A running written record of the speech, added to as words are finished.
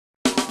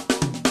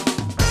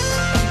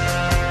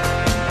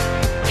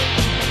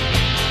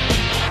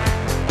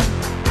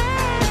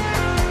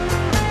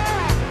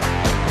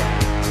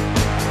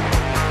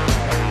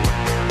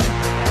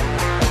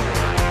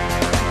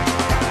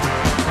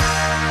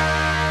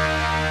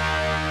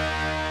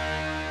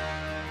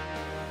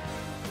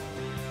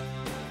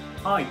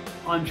Hi,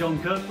 I'm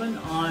John Kirkman.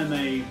 I'm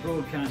a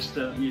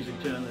broadcaster music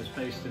journalist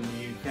based in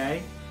the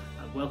UK.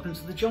 Welcome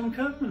to the John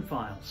Kirkman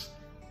Files.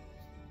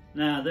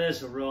 Now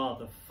there's a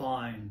rather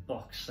fine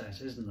box set,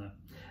 isn't there?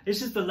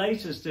 This is the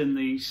latest in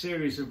the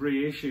series of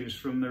reissues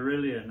from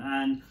Marillion.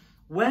 And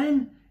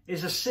when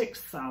is a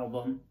sixth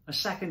album a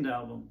second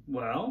album?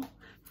 Well,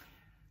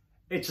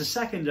 it's a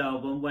second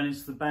album when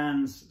it's the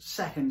band's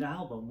second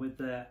album with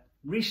their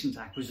recent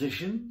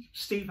acquisition,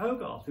 Steve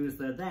Hogarth, who was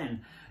their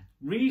then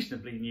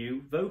reasonably new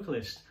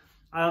vocalist.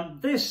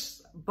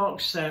 This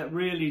box set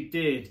really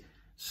did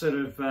sort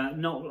of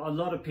knock a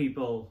lot of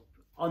people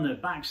on their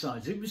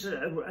backsides. It was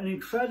an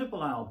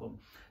incredible album.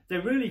 They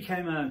really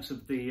came out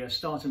of the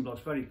starting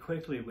blocks very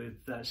quickly with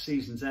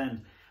Season's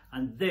End,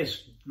 and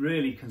this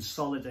really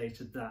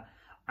consolidated that.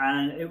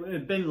 And it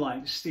had been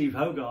like Steve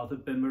Hogarth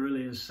had been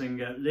Marillion's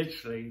singer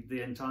literally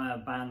the entire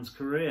band's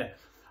career,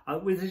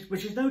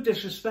 which is no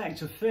disrespect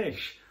to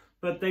Fish,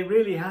 but they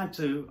really had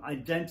to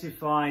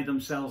identify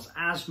themselves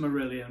as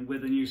Marillion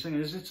with a new singer.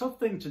 It's a tough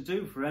thing to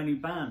do for any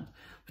band,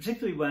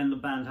 particularly when the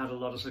band had a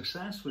lot of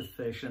success with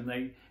Fish and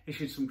they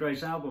issued some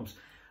great albums.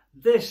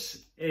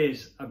 This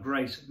is a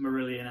great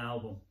Marillion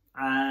album.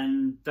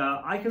 And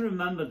I can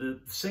remember the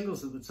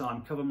singles at the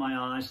time, Cover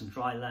My Eyes and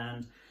Dry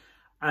Land.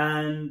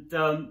 And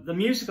the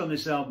music on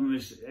this album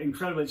is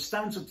incredible. It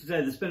stands up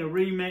today. There's been a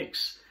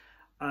remix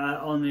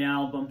on the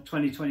album,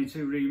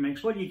 2022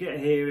 remix. What you get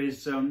here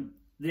is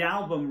the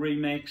album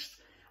remixed.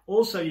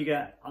 Also, you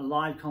get a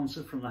live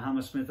concert from the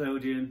Hammersmith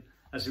Odeon,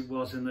 as it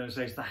was in those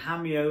days. The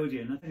Hammy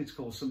Odeon, I think it's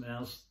called something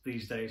else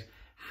these days.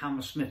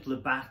 Hammersmith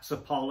Labatt's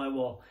Apollo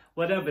or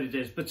whatever it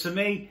is. But to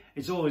me,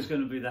 it's always going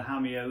to be the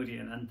Hammy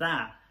Odeon. And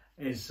that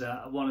is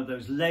one of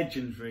those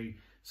legendary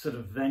sort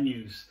of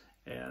venues,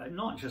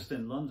 not just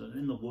in London,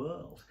 in the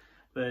world.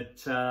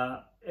 But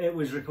it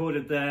was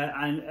recorded there,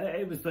 and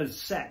it was the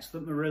sets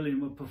that Marillion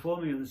were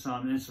performing at the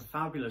time, and it's a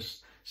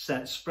fabulous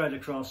set spread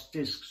across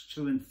discs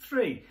 2 and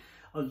 3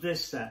 of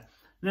this set.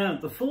 Now,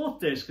 the fourth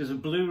disc is a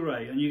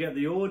Blu-ray, and you get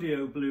the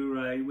audio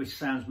Blu-ray, which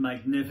sounds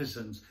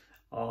magnificent,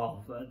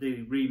 of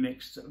the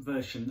remixed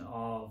version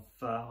of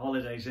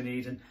Holidays in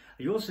Eden.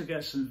 You also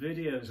get some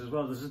videos as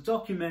well. There's a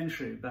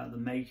documentary about the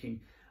making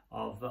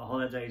of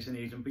Holidays in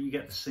Eden, but you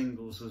get the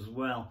singles as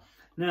well.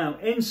 Now,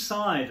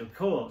 inside, of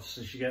course,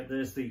 as you get,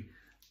 there's the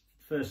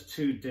first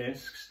 2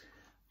 discs.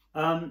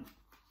 That's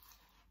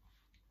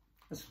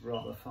a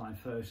rather fine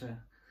photo.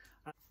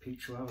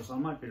 Picture hours. I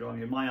might be wrong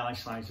here. My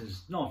eyesight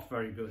is not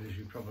very good, as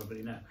you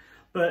probably know.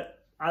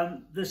 But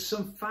there's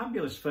some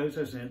fabulous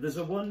photos in here. There's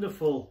a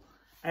wonderful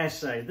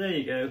essay. There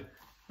you go.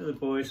 The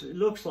boys. It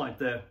looks like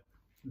they're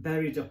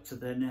buried up to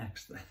their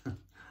necks. I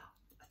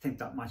think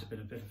that might have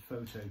been a bit of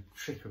photo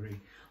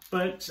trickery.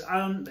 But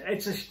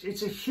it's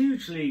a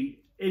hugely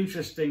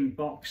interesting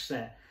box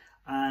set.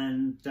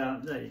 And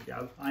there you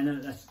go. I know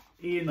that's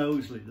Ian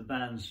Mosley, the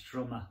band's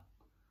drummer.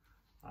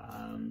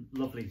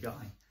 Lovely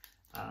guy.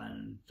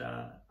 And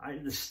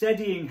the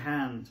steadying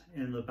hand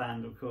in the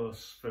band, of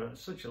course, for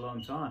such a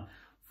long time,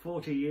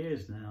 40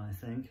 years now, I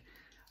think.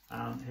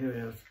 Here we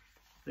have,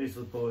 these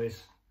are the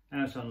boys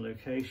out on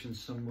location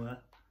somewhere.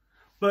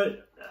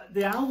 But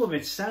the album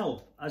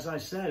itself, as I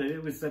said,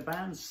 it was the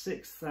band's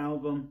 6th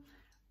album,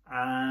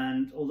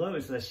 and although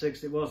it's their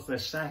 6th, it was their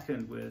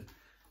 2nd with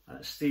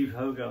Steve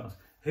Hogarth,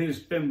 who's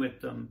been with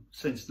them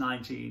since I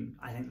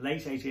think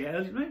late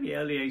 88, maybe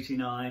early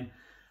 89.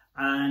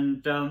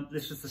 And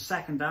this was the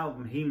 2nd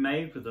album he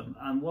made with them,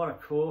 and what a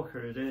corker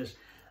it is.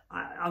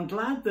 I'm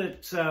glad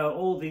that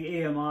all the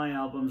EMI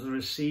albums are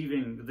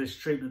receiving this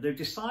treatment. They've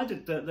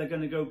decided that they're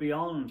going to go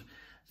beyond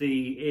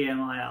the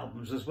EMI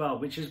albums as well,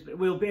 which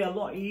will be a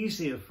lot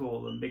easier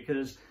for them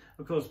because,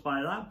 of course,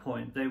 by that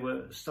point, they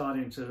were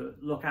starting to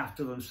look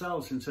after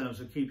themselves in terms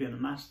of keeping the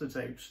master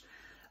tapes.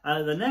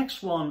 The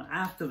next one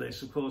after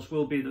this, of course,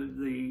 will be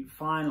the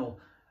final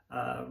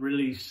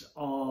release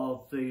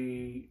of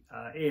the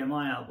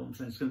EMI albums,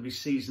 and it's going to be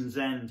Season's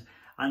End,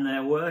 and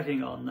they're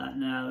working on that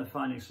now. They're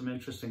finding some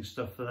interesting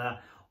stuff for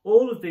that.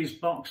 All of these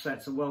box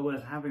sets are well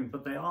worth having,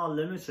 but they are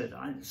limited.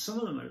 Some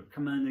of them are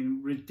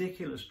commanding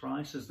ridiculous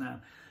prices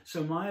now.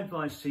 So my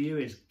advice to you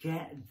is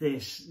get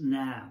this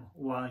now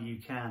while you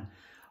can.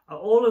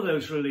 All of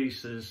those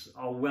releases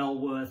are well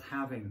worth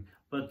having,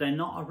 but they're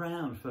not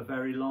around for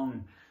very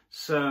long.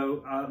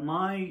 So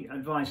my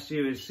advice to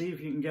you is see if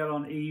you can get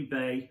on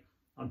eBay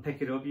and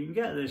pick it up. You can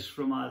get this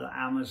from either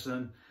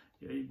Amazon,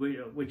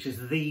 which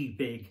is the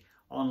big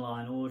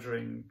online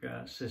ordering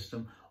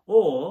system,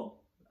 or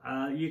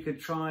you could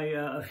try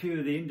a few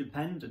of the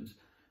independent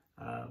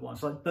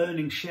ones, like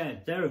Burning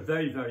Shed. They're a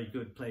very, very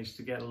good place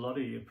to get a lot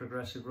of your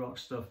progressive rock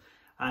stuff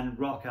and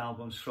rock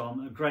albums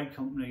from. A great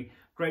company,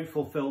 great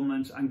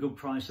fulfillment, and good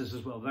prices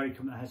as well. Very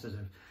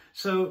competitive.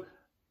 So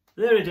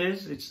there it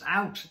is. It's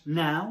out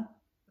now.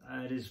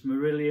 It is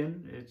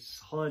Marillion. It's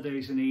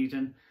Holidays in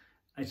Eden.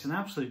 It's an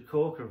absolute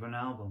corker of an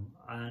album,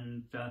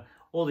 and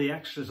all the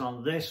extras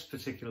on this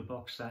particular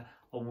box set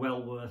are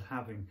well worth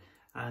having.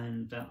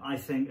 And I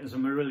think as a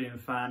Marillion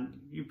fan,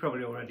 you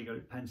probably already got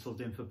it penciled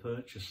in for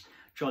purchase.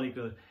 Jolly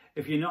good.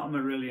 If you're not a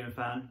Marillion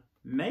fan,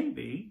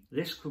 maybe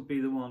this could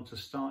be the one to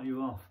start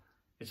you off.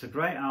 It's a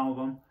great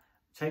album.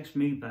 It takes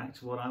me back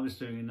to what I was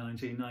doing in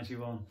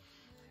 1991.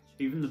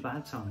 Even the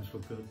bad times were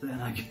good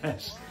then, I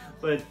guess.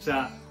 But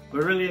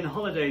Marillion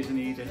Holidays in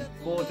Eden,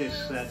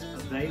 4-disc set,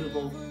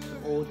 available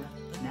to order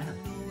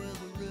now.